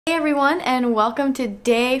Hey everyone, and welcome to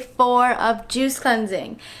day 4 of juice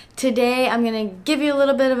cleansing. Today I'm going to give you a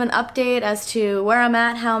little bit of an update as to where I'm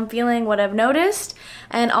at, how I'm feeling, what I've noticed,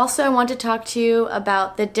 and also I want to talk to you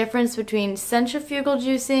about the difference between centrifugal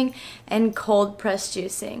juicing and cold press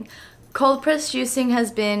juicing. Cold press juicing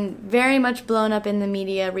has been very much blown up in the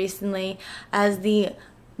media recently as the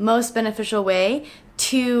most beneficial way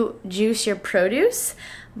to juice your produce.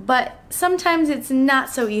 But sometimes it's not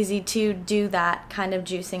so easy to do that kind of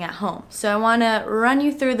juicing at home. So I want to run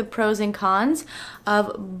you through the pros and cons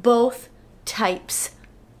of both types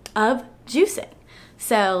of juicing.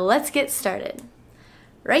 So let's get started.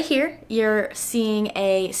 Right here, you're seeing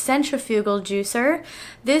a centrifugal juicer.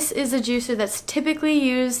 This is a juicer that's typically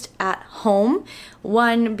used at home.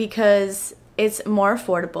 One, because it's more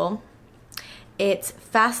affordable. It's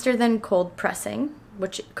faster than cold pressing,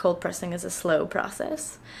 which cold pressing is a slow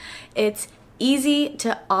process. It's easy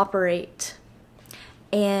to operate,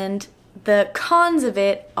 and the cons of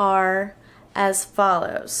it are as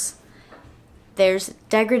follows. There's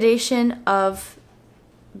degradation of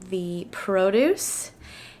the produce.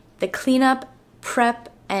 The cleanup, prep,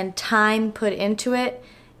 and time put into it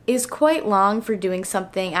is quite long for doing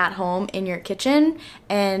something at home in your kitchen,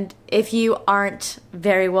 and if you aren't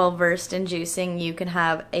very well versed in juicing, you can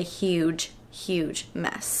have a huge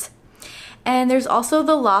mess. And there's also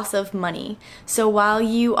the loss of money. So while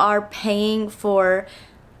you are paying for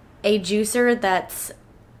a juicer that's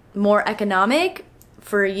more economic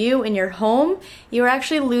for you in your home, you're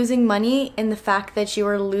actually losing money in the fact that you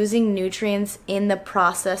are losing nutrients in the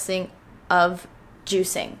processing of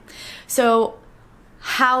juicing. So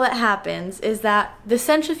how that happens is that the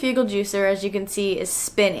centrifugal juicer, as you can see, is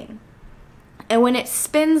spinning. And when it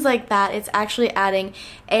spins like that, it's actually adding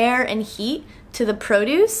air and heat to the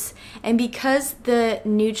produce. And because the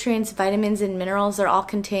nutrients, vitamins, and minerals are all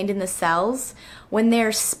contained in the cells, when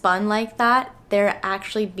they're spun like that, they're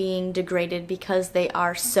actually being degraded because they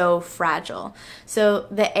are so fragile. So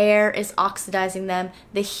the air is oxidizing them,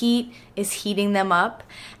 the heat is heating them up,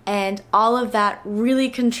 and all of that really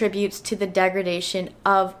contributes to the degradation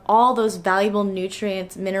of all those valuable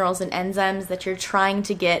nutrients, minerals, and enzymes that you're trying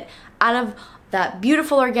to get out of that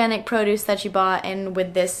beautiful organic produce that you bought and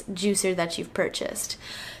with this juicer that you've purchased.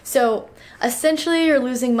 So essentially you're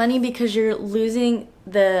losing money because you're losing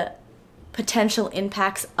the potential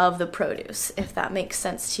impacts of the produce, if that makes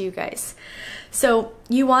sense to you guys. So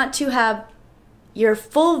you want to have your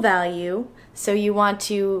full value, so you want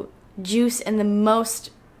to juice in the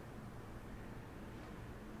most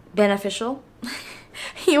beneficial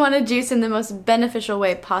you want to juice in the most beneficial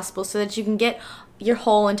way possible so that you can get your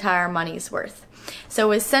whole entire money's worth. So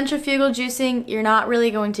with centrifugal juicing, you're not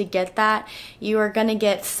really going to get that. You are going to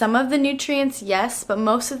get some of the nutrients, yes, but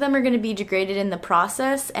most of them are going to be degraded in the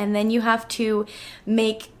process, and then you have to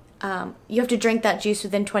drink that juice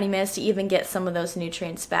within 20 minutes to even get some of those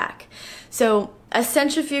nutrients back. So a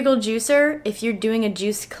centrifugal juicer, if you're doing a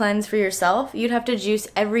juice cleanse for yourself, you'd have to juice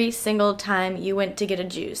every single time you went to get a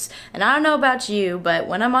juice. And I don't know about you, but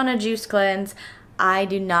when I'm on a juice cleanse, I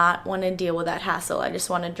do not want to deal with that hassle. I just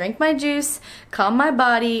want to drink my juice, calm my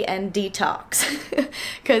body, and detox.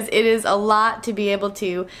 Because it is a lot to be able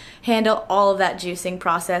to handle all of that juicing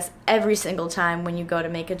process every single time when you go to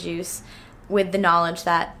make a juice, with the knowledge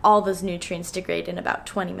that all those nutrients degrade in about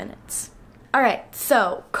 20 minutes. Alright,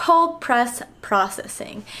 so cold press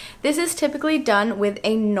processing. This is typically done with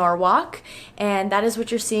a Norwalk, and that is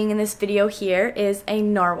what you're seeing in this video here is a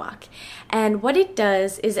Norwalk. And what it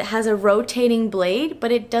does is it has a rotating blade,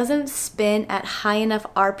 but it doesn't spin at high enough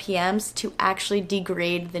RPMs to actually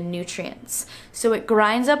degrade the nutrients. So it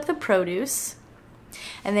grinds up the produce,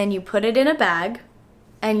 and then you put it in a bag,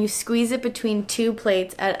 and you squeeze it between 2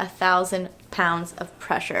 plates at 1,000 pounds of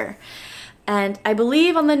pressure. And I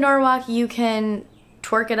believe on the Norwalk you can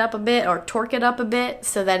torque it up a bit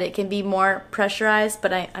so that it can be more pressurized,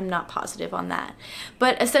 but I'm not positive on that.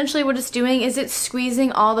 But essentially what it's doing is it's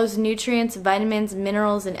squeezing all those nutrients, vitamins,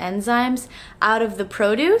 minerals, and enzymes out of the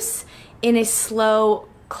produce in a slow,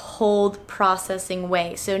 cold processing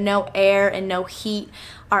way. So no air and no heat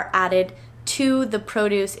are added to the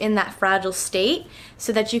produce in that fragile state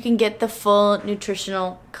so that you can get the full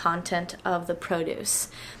nutritional content of the produce.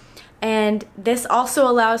 And this also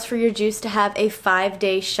allows for your juice to have a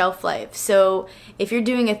 5-day shelf life. So if you're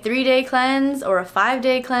doing a 3-day cleanse or a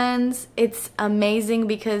 5-day cleanse, it's amazing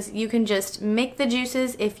because you can just make the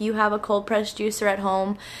juices if you have a cold press juicer at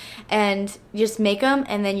home and just make them,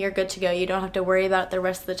 and then you're good to go. You don't have to worry about it the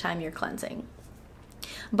rest of the time you're cleansing.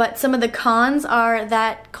 But some of the cons are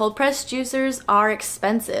that cold press juicers are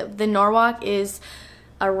expensive. The Norwalk is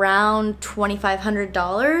around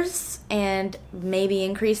 $2,500 and maybe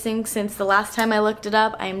increasing since the last time I looked it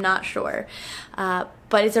up. I'm not sure.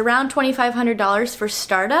 But it's around $2,500 for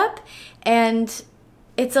startup, and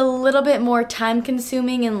it's a little bit more time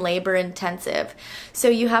consuming and labor intensive. So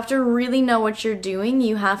you have to really know what you're doing.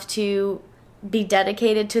 You have to be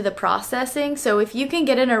dedicated to the processing. So if you can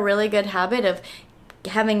get in a really good habit of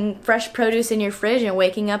having fresh produce in your fridge and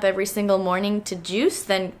waking up every single morning to juice,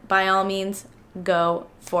 then by all means go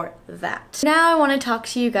for that. Now I want to talk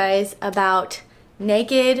to you guys about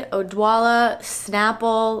Naked, Odwalla,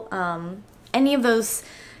 Snapple, any of those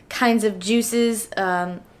kinds of juices,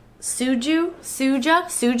 suja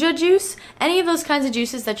juice, any of those kinds of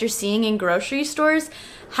juices that you're seeing in grocery stores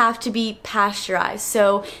have to be pasteurized.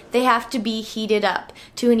 So they have to be heated up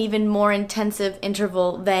to an even more intensive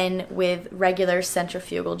interval than with regular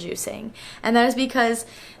centrifugal juicing. And that is because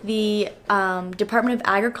the Department of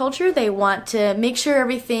Agriculture, they want to make sure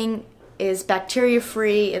everything is bacteria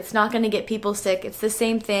free. It's not going to get people sick. It's the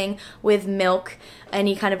same thing with milk,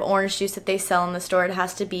 any kind of orange juice that they sell in the store. It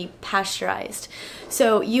has to be pasteurized.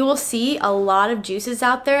 So you will see a lot of juices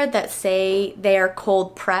out there that say they are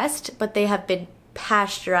cold pressed, but they have been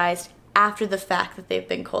pasteurized after the fact that they've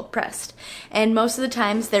been cold pressed. And most of the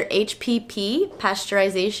times they're HPP,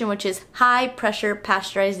 pasteurization, which is high pressure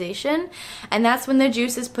pasteurization. And that's when the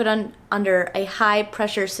juice is put under a high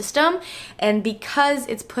pressure system. And because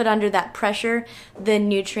it's put under that pressure, the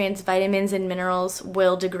nutrients, vitamins, and minerals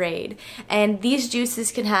will degrade. And these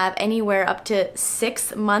juices can have anywhere up to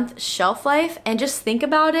 6-month shelf life. And just think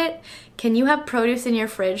about it. Can you have produce in your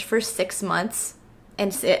fridge for 6 months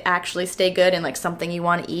and it actually stay good and like something you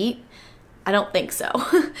want to eat? I don't think so.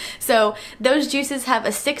 So those juices have a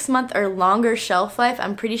 6-month or longer shelf life.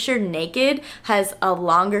 I'm pretty sure Naked has a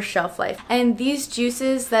longer shelf life. And these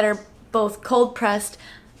juices that are both cold pressed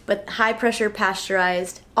but high pressure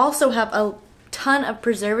pasteurized also have a ton of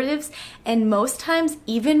preservatives and most times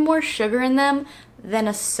even more sugar in them than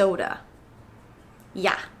a soda.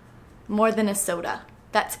 Yeah, more than a soda.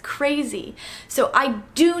 That's crazy. So I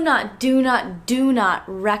do not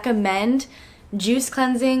recommend juice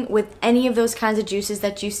cleansing with any of those kinds of juices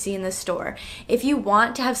that you see in the store. If you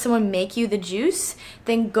want to have someone make you the juice,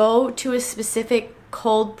 then go to a specific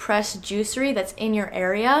cold pressed juicery that's in your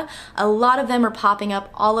area. A lot of them are popping up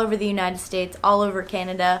all over the United States, all over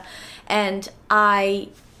Canada, and I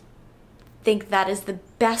think that is the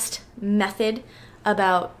best method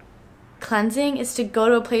about cleansing, is to go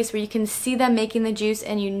to a place where you can see them making the juice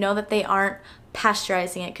and you know that they aren't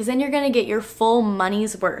pasteurizing it, because then you're going to get your full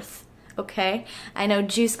money's worth. Okay, I know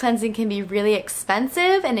juice cleansing can be really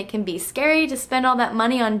expensive and it can be scary to spend all that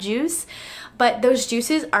money on juice, but those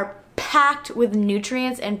juices are packed with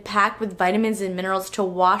nutrients and packed with vitamins and minerals to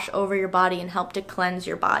wash over your body and help to cleanse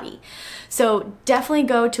your body. So definitely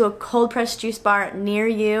go to a cold pressed juice bar near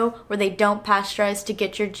you where they don't pasteurize to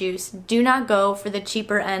get your juice. Do not go for the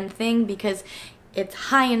cheaper end thing because it's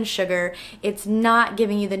high in sugar, it's not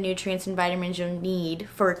giving you the nutrients and vitamins you need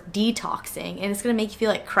for detoxing, and it's going to make you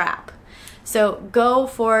feel like crap. So go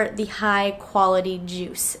for the high quality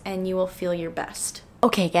juice and you will feel your best.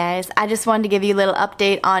 Okay guys, I just wanted to give you a little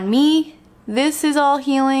update on me. This is all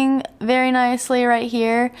healing very nicely right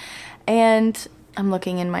here, and I'm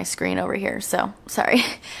looking in my screen over here, so sorry.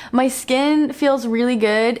 My skin feels really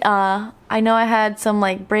good. I know I had some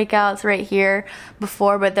like breakouts right here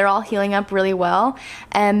before, but they're all healing up really well.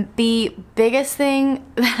 And the biggest thing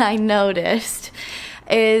that I noticed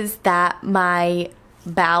is that my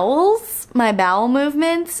bowel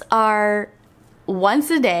movements are once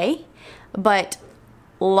a day, but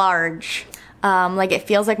large. Like it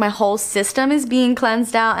feels like my whole system is being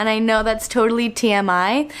cleansed out, and I know that's totally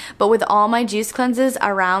TMI, but with all my juice cleanses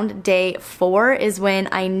around day 4 is when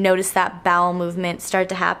I notice that bowel movement start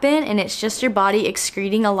to happen, and it's just your body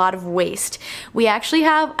excreting a lot of waste. We actually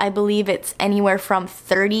have, I believe it's anywhere from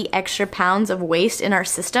 30 extra pounds of waste in our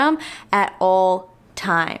system at all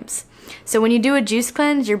times. So when you do a juice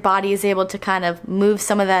cleanse, your body is able to kind of move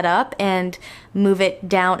some of that up and move it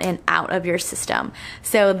down and out of your system.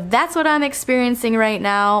 So that's what I'm experiencing right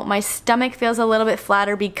now. My stomach feels a little bit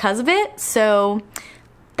flatter because of it. So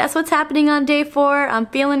that's what's happening on day 4. I'm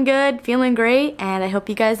feeling good, feeling great, and I hope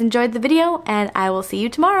you guys enjoyed the video, and I will see you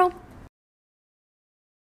tomorrow.